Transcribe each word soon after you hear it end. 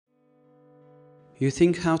You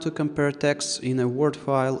think how to compare texts in a Word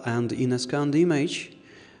file and in a scanned image?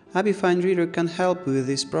 ABBYY FineReader can help with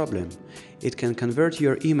this problem. It can convert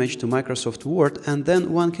your image to Microsoft Word and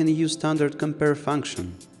then one can use standard compare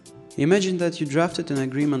function. Imagine that you drafted an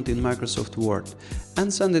agreement in Microsoft Word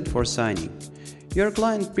and send it for signing. Your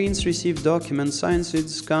client prints received document, signs it,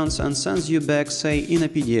 scans and sends you back, say, in a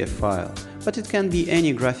PDF file, but it can be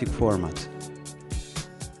any graphic format.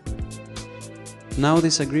 Now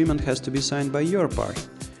this agreement has to be signed by your part,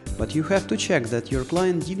 but you have to check that your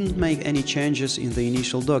client didn't make any changes in the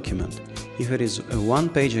initial document. If it is a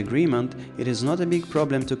one-page agreement, it is not a big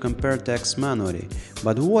problem to compare text manually,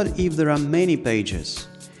 but what if there are many pages?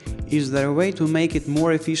 Is there a way to make it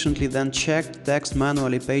more efficiently than check text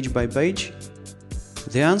manually page by page?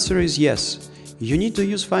 The answer is yes. You need to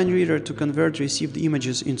use FineReader to convert received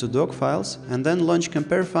images into doc files and then launch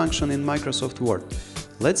compare function in Microsoft Word.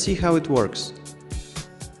 Let's see how it works.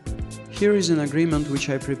 Here is an agreement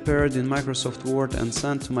which I prepared in Microsoft Word and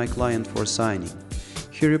sent to my client for signing.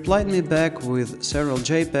 He replied me back with several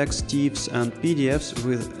JPEGs, TIFFs and PDFs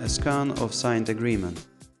with a scan of signed agreement.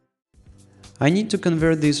 I need to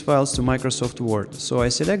convert these files to Microsoft Word, so I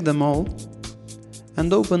select them all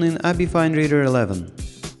and open in ABBYY FineReader 11.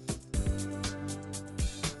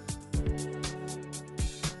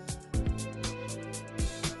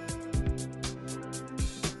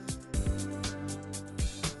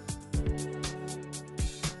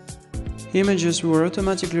 Images were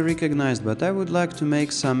automatically recognized, but I would like to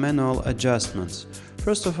make some manual adjustments.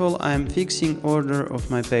 First of all, I am fixing order of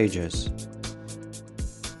my pages.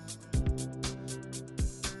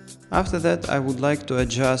 After that, I would like to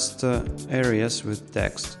adjust areas with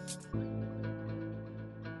text.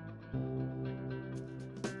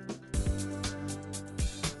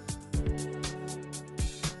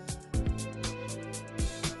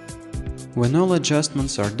 When all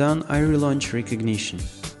adjustments are done, I relaunch recognition.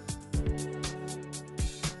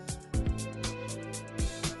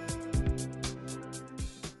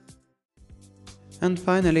 And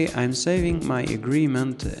finally, I'm saving my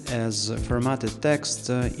agreement as formatted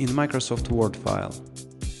text in Microsoft Word file.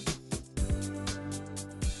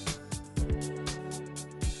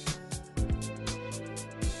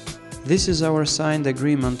 This is our signed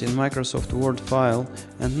agreement in Microsoft Word file,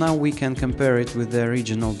 and now we can compare it with the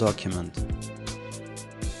original document.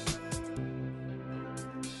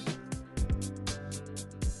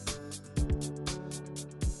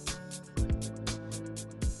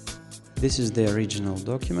 This is the original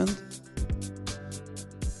document,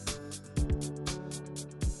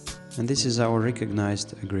 and this is our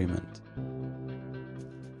recognized agreement.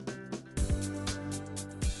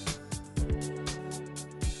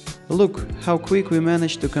 Look how quick we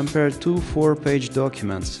managed to compare two 4-page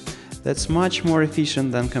documents. That's much more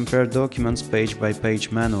efficient than compare documents page by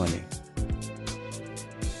page manually.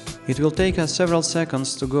 It will take us several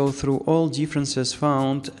seconds to go through all differences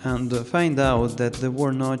found and find out that there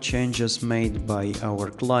were no changes made by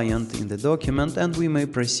our client in the document, and we may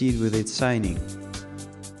proceed with its signing.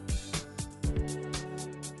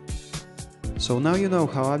 So now you know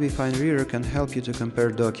how ABBYY FineReader can help you to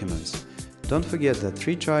compare documents. Don't forget that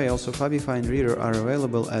free trials of ABBYY FineReader are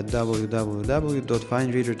available at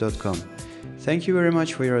www.finereader.com. Thank you very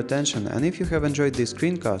much for your attention, and if you have enjoyed this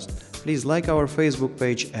screencast, please like our Facebook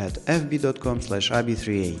page at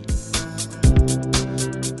fb.com/abby3a.